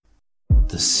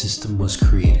The system was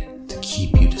created to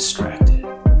keep you distracted,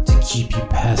 to keep you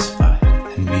pacified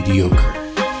and mediocre.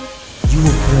 You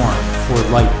were born for a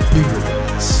life bigger than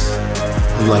this,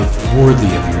 a life worthy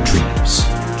of your dreams.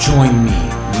 Join me,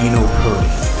 Nino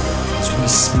Prodan, as we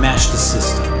smash the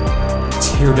system and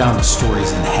tear down the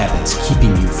stories and habits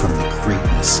keeping you from the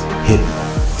greatness hidden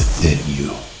within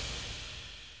you.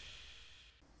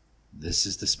 This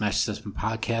is the Smash System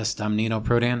Podcast. I'm Nino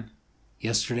Prodan.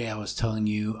 Yesterday I was telling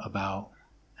you about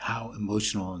how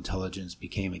emotional intelligence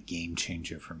became a game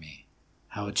changer for me,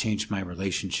 how it changed my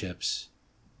relationships,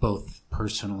 both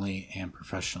personally and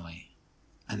professionally.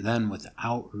 And then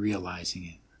without realizing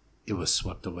it, it was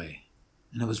swept away.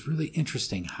 And it was really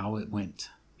interesting how it went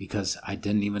because I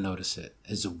didn't even notice it.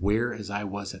 As aware as I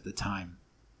was at the time,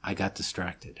 I got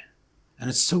distracted. And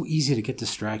it's so easy to get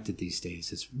distracted these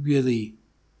days. It's really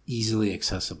easily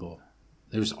accessible.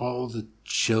 There's all the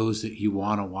shows that you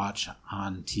want to watch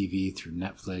on TV through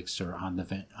Netflix or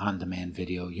on-demand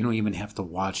video. You don't even have to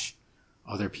watch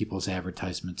other people's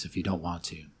advertisements if you don't want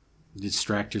to. You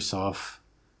distract yourself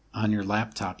on your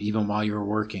laptop even while you're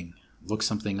working. Look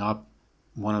something up.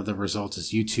 One of the results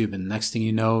is YouTube, and next thing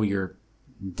you know, you're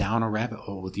down a rabbit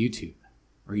hole with YouTube.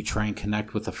 Or you try and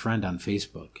connect with a friend on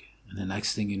Facebook, and the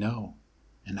next thing you know,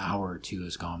 an hour or two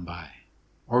has gone by.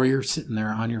 Or you're sitting there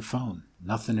on your phone,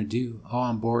 nothing to do. Oh,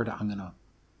 I'm bored. I'm going to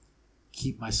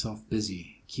keep myself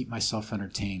busy, keep myself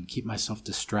entertained, keep myself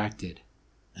distracted.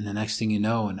 And the next thing you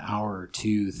know, an hour or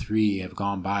two, 3 have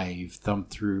gone by. You've thumbed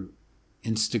through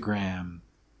Instagram,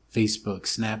 Facebook,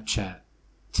 Snapchat,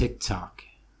 TikTok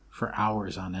for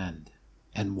hours on end.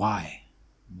 And why?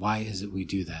 Why is it we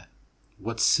do that?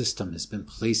 What system has been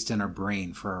placed in our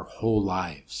brain for our whole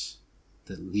lives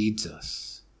that leads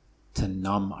us to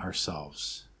numb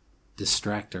ourselves,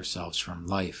 distract ourselves from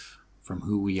life, from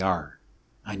who we are?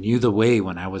 I knew the way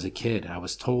when I was a kid. I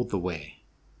was told the way.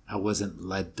 I wasn't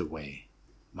led the way.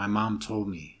 My mom told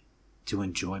me to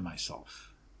enjoy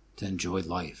myself, to enjoy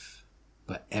life,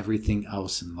 but everything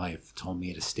else in life told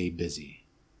me to stay busy.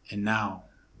 And now,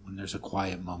 when there's a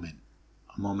quiet moment,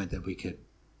 a moment that we could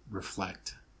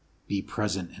reflect, be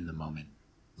present in the moment,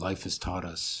 life has taught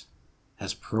us,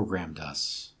 has programmed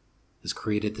us, has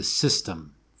created the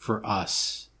system for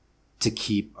us to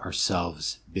keep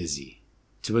ourselves busy,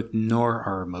 to ignore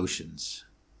our emotions,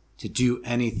 to do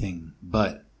anything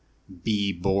but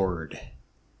be bored.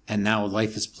 And now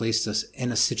life has placed us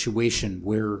in a situation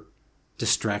where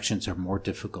distractions are more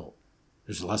difficult.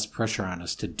 There's less pressure on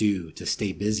us to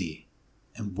stay busy.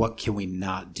 And what can we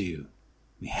not do?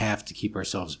 We have to keep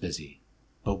ourselves busy.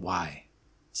 But why?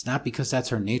 It's not because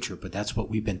that's our nature, but that's what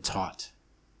we've been taught.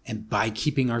 And by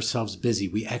keeping ourselves busy,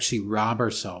 we actually rob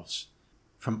ourselves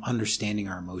from understanding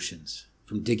our emotions,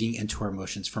 from digging into our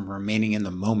emotions, from remaining in the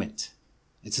moment.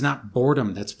 It's not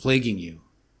boredom that's plaguing you.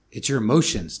 It's your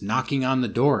emotions knocking on the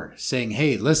door, saying,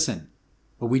 hey, listen.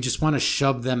 But we just want to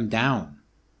shove them down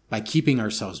by keeping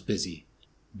ourselves busy.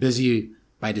 Busy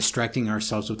by distracting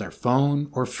ourselves with our phone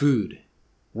or food,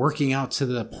 working out to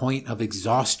the point of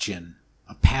exhaustion,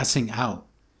 of passing out,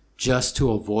 just to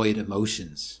avoid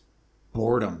emotions.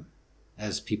 Boredom,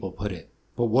 as people put it.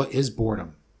 But what is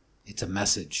boredom? It's a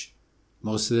message.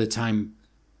 Most of the time,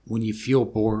 when you feel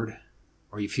bored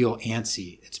or you feel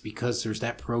antsy, it's because there's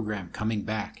that program coming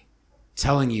back,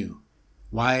 telling you,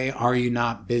 why are you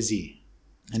not busy?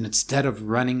 And instead of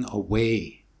running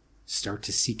away, start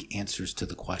to seek answers to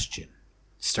the question.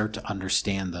 Start to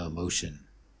understand the emotion.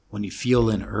 When you feel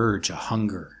an urge, a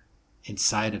hunger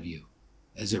inside of you,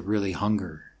 is it really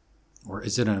hunger? Or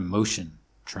is it an emotion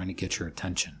trying to get your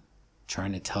attention,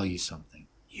 trying to tell you something?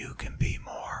 You can be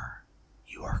more.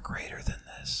 You are greater than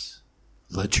this.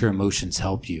 Let your emotions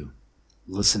help you.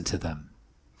 Listen to them.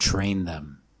 Train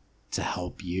them to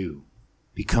help you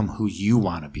become who you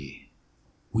want to be.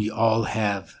 We all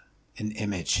have an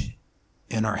image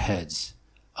in our heads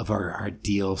of our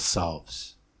ideal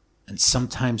selves. And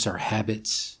sometimes our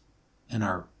habits and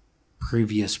our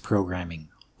previous programming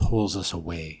pulls us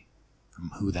away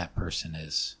from who that person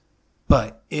is.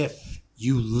 But if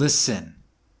you listen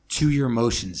to your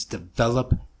emotions,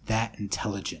 develop that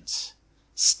intelligence.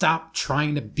 Stop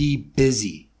trying to be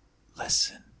busy.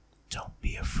 Listen, don't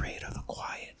be afraid of the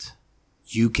quiet.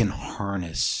 You can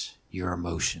harness your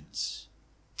emotions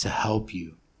to help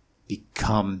you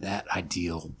become that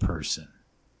ideal person,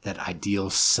 that ideal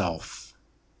self.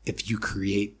 If you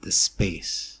create the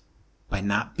space by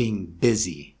not being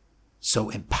busy, so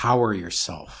empower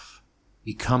yourself.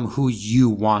 Become who you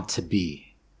want to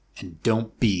be, and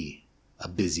don't be a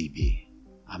busy bee.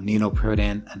 I'm Nino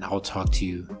Prodan, and I'll talk to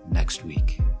you next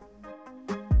week.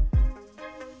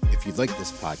 If you like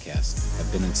this podcast,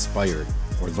 have been inspired,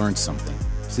 or learned something,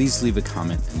 please leave a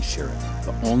comment and share it.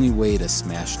 The only way to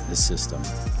smash the system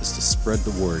is to spread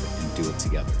the word and do it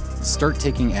together. Start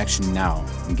taking action now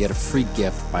and get a free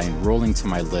gift by enrolling to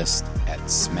my list at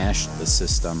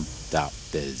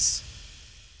smashthesystem.biz.